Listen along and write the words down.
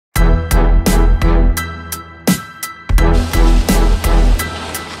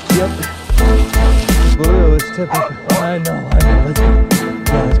Yep. Baloo is typical. I know. Let's go.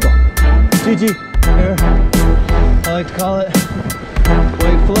 Yeah, let's go. GG. Here. I like to call it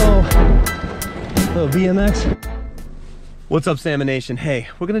white flow. Little BMX. What's up, Salmon Nation? Hey,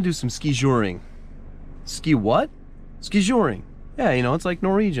 we're gonna do some skijoring. Ski what? Skijoring. Yeah, you know, it's like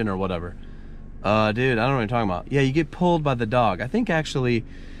Norwegian or whatever. Dude, I don't know what you're talking about. Yeah, you get pulled by the dog. I think actually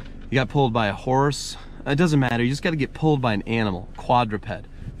you got pulled by a horse. It doesn't matter. You just got to get pulled by an animal. Quadruped.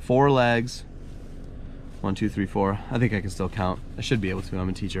 4 legs. 1, 2, 3, 4. I think I can still count. I should be able to. I'm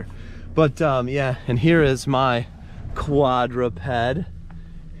a teacher. But yeah, and here is my quadruped. Her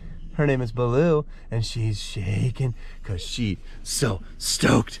name is Baloo, and she's shaking because she's so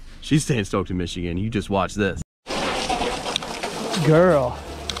stoked. She's staying stoked in Michigan. You just watch this. Girl.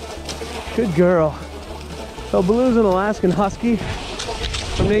 Good girl. So Baloo's an Alaskan Husky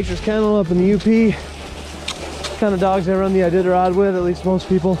from Nature's Kennel up in the UP. Kind of dogs I run the Iditarod with, at least most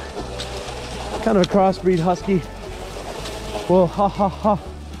people. Kind of a crossbreed Husky. Whoa, ha ha ha.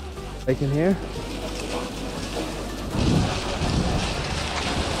 Like in here.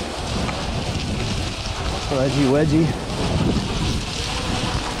 Wedgie.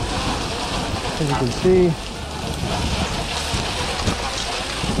 As you can see,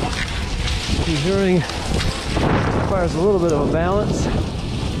 skijoring requires a little bit of a balance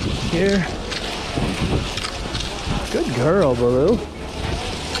here. Good girl, Baloo.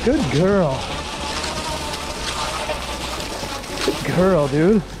 Good girl. Good girl,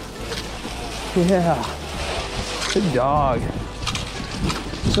 dude. Yeah. Good dog.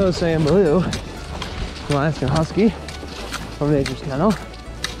 So I was saying, Baloo, Alaskan Husky from Nature's Kennel,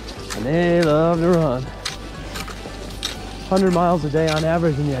 and they love to run 100 miles a day on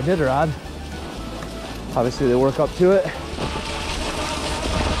average in the Iditarod. Obviously they work up to it,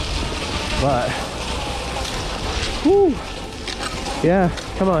 but whew, yeah,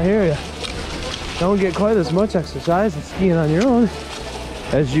 come out here, you don't get quite as much exercise as skiing on your own,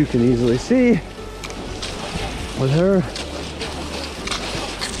 as you can easily see with her,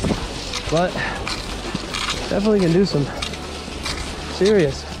 but definitely can do some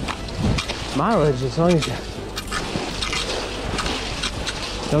serious mileage as long as you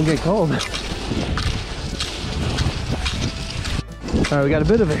don't get cold. All right, we got a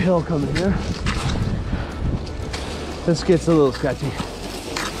bit of a hill coming here. This gets a little sketchy.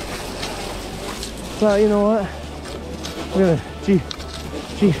 But you know what? We're gonna, gee,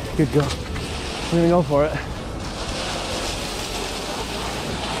 good girl. We're gonna go for it.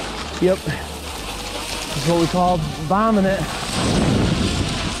 Yep. That's what we call bombing it.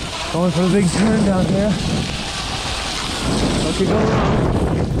 Going for the big turn down here. What could go wrong?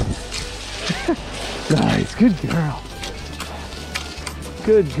 Nice, good girl.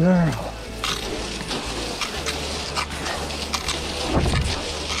 Good girl.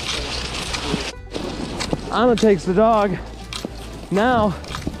 Anna takes the dog. Now,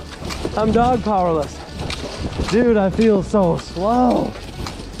 I'm dog powerless. Dude, I feel so slow.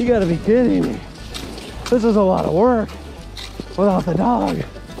 You gotta be kidding me. This is a lot of work without the dog.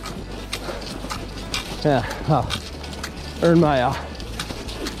 Yeah, I'll earn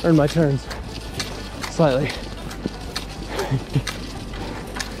my turns slightly.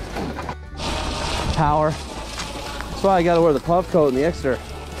 Power. That's why I gotta wear the puff coat and the extra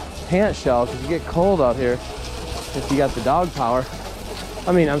pant shell, because you get cold out here if you got the dog power.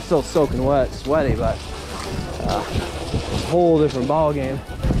 I mean, I'm still soaking wet, sweaty, but a whole different ball game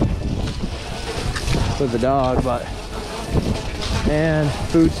with the dog. But man,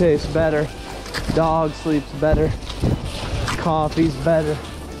 food tastes better, dog sleeps better, coffee's better,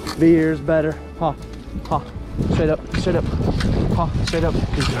 beer's better. Ha, ha, straight up, ha, straight up,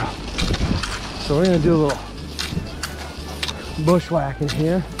 good girl. So we're gonna do a little bushwhacking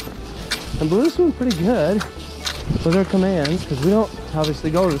here. And Baloo's doing pretty good with her commands, because we don't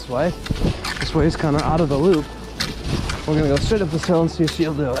obviously go this way. This way is kind of out of the loop. We're gonna go straight up this hill and see if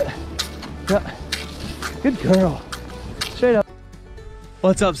she'll do it. Yeah, good girl. Straight up.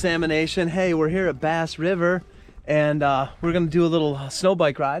 What's up, Salmon Nation? Hey, we're here at Bass River, and we're gonna do a little snow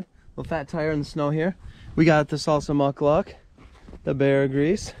bike ride. A little fat tire in the snow here. We got the Salsa Muckluck, the Bear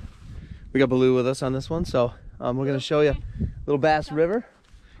Grease. We got Baloo with us on this one, so we're gonna show you a little Bass River,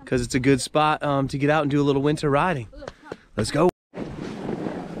 because it's a good spot to get out and do a little winter riding. Let's go.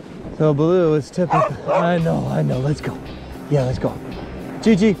 So Baloo is typical. I know, let's go. Yeah, let's go.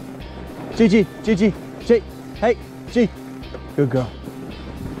 Gigi, G, hey, G. Good girl.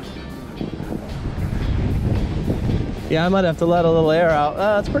 Yeah, I might have to let a little air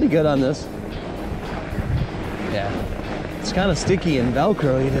out. It's pretty good on this. Yeah, it's kind of sticky and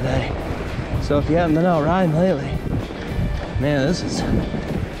Velcro-y today. So if you haven't been out riding lately, man, this is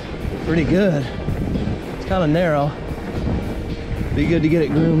pretty good. It's kind of narrow. Be good to get it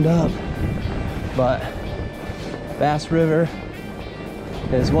groomed up. But Bass River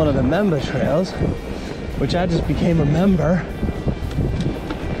is one of the member trails, which I just became a member.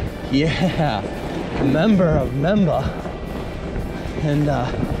 Yeah, a member of Memba. And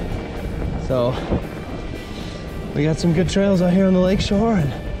so we got some good trails out here on the lake shore,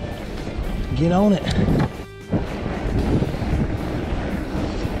 and get on it.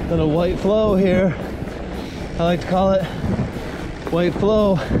 Little white flow here. I like to call it white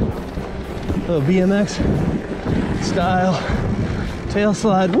flow. Little BMX style tail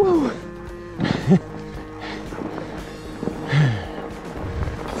slide. Woo!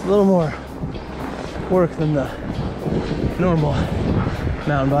 It's a little more work than the normal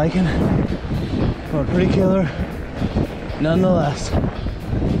mountain biking, but pretty killer nonetheless.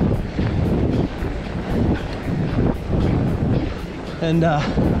 And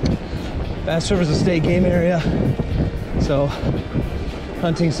Bass River's a state game area, so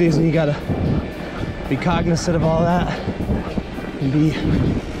hunting season, you gotta be cognizant of all that and be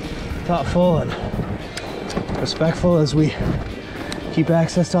thoughtful and respectful as we keep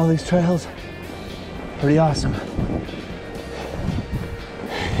access to all these trails. Pretty awesome.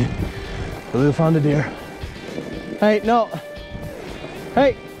 Baloo found a deer. Hey, no.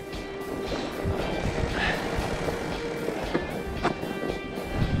 Hey.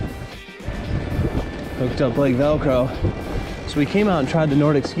 Hooked up like Velcro. So we came out and tried the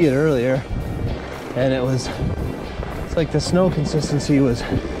Nordic ski it earlier, and it's like the snow consistency was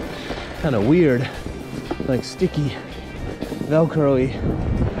kind of weird, like sticky, Velcro-y.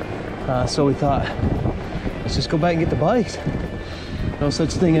 So we thought, let's just go back and get the bikes. No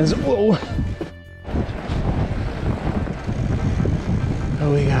such thing as, whoa. What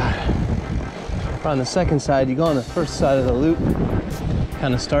do we got? On the second side, you go on the first side of the loop,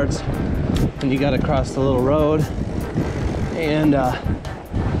 kind of starts, and you got to cross the little road, and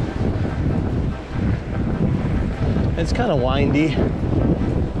it's kind of windy,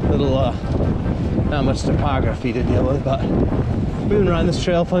 little not much topography to deal with, but we've been riding this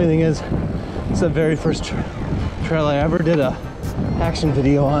trail. Funny thing is, it's the very first trail I ever did a action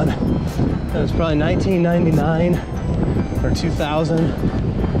video on. It was probably 1999 or 2000,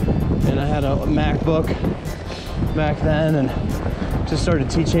 and I had a MacBook back then and just started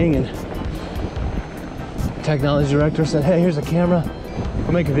teaching, and technology director said, hey, here's a camera,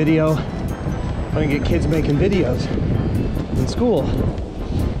 go make a video. I want to get kids making videos in school.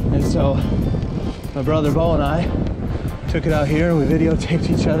 And so my brother Bo and I took it out here, and we videotaped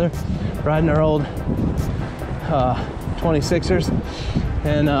each other riding our old 26ers,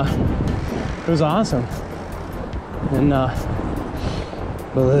 and it was awesome. And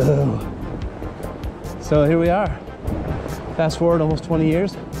Baloo. So here we are. Fast forward almost 20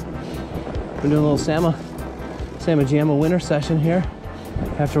 years. We're doing a little Sama Jamma winter session here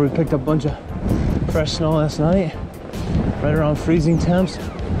after we picked up a bunch of fresh snow last night, right around freezing temps.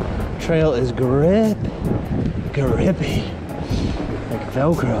 Trail is grippy, like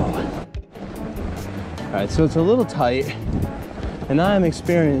Velcro. All right, so it's a little tight, and I am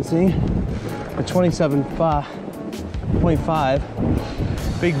experiencing a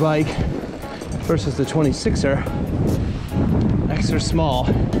 27.5 big bike versus the 26er, extra small,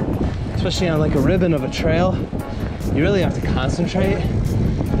 especially on like a ribbon of a trail. You really have to concentrate,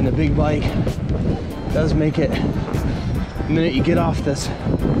 and the big bike does make it, the minute you get off this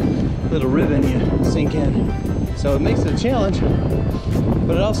little ribbon, you sink in. So it makes it a challenge,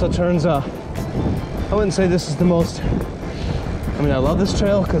 but it also turns, I wouldn't say this is the most, I mean, I love this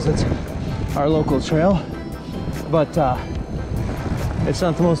trail because it's our local trail, but it's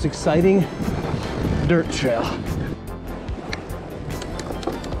not the most exciting dirt trail.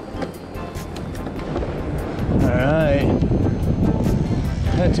 All right,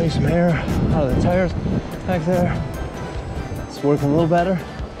 gotta take some air out of the tires back there. It's working a little better.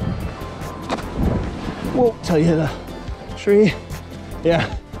 Whoa, till you hit a tree. Yeah.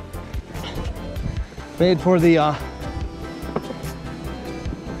 Made for the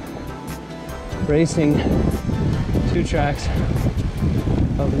racing 2 tracks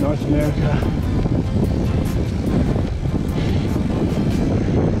of North America.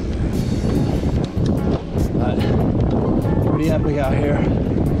 But pretty epic out here.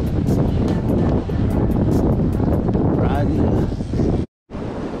 Riding.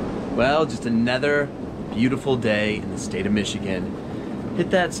 Well, just another beautiful day in the state of Michigan.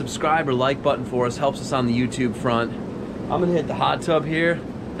 Hit that subscribe or like button for us, helps us on the YouTube front. I'm gonna hit the hot tub here.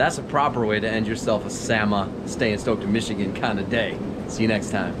 That's a proper way to end yourself a Sama, stay in Stoked, Michigan kind of day. See you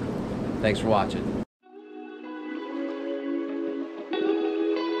next time. Thanks for watching.